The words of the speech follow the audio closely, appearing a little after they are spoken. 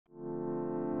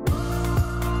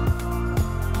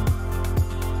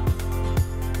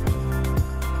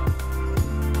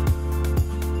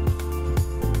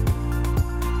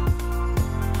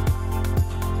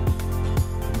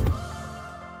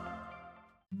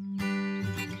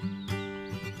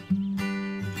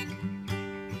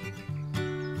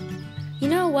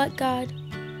what, God?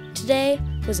 Today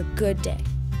was a good day.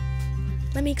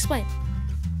 Let me explain.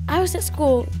 I was at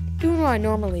school doing what I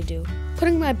normally do,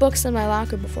 putting my books in my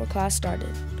locker before class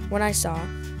started, when I saw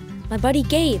my buddy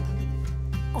Gabe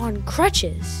on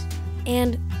crutches.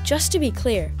 And just to be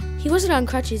clear, he wasn't on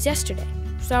crutches yesterday,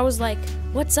 so I was like,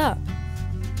 what's up?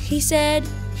 He said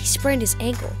he sprained his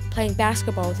ankle playing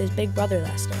basketball with his big brother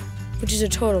last night, which is a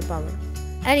total bummer.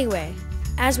 Anyway,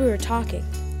 as we were talking,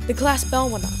 the class bell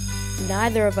went off.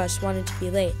 Neither of us wanted to be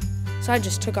late, so I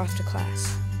just took off to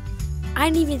class. I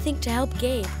didn't even think to help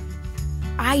Gabe.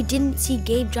 I didn't see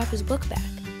Gabe drop his book bag.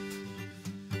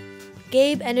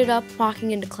 Gabe ended up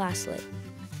walking into class late,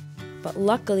 but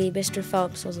luckily Mr.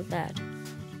 Phelps wasn't mad.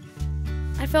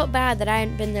 I felt bad that I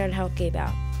hadn't been there to help Gabe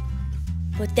out.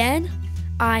 But then,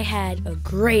 I had a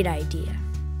great idea.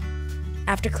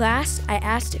 After class, I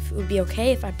asked if it would be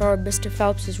okay if I borrowed Mr.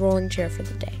 Phelps' rolling chair for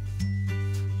the day.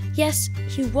 Yes,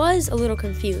 he was a little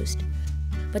confused,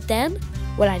 but then,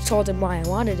 when I told him why I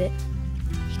wanted it,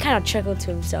 he kind of chuckled to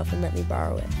himself and let me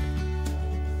borrow it.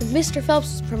 With Mr.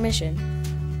 Phelps' permission,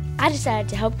 I decided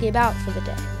to help Gabe out for the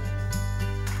day.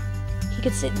 He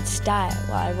could sit in style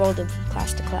while I rolled him from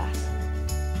class to class.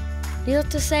 Needless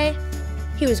to say,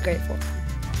 he was grateful.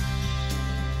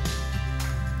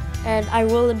 And I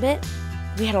will admit,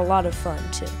 we had a lot of fun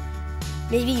too.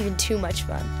 Maybe even too much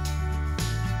fun.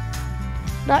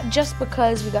 Not just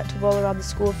because we got to roll around the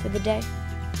school for the day,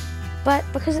 but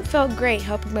because it felt great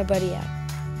helping my buddy out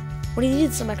when he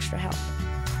needed some extra help.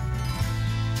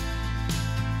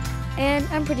 And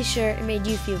I'm pretty sure it made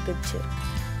you feel good too.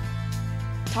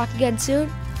 Talk again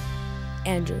soon,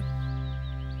 Andrew.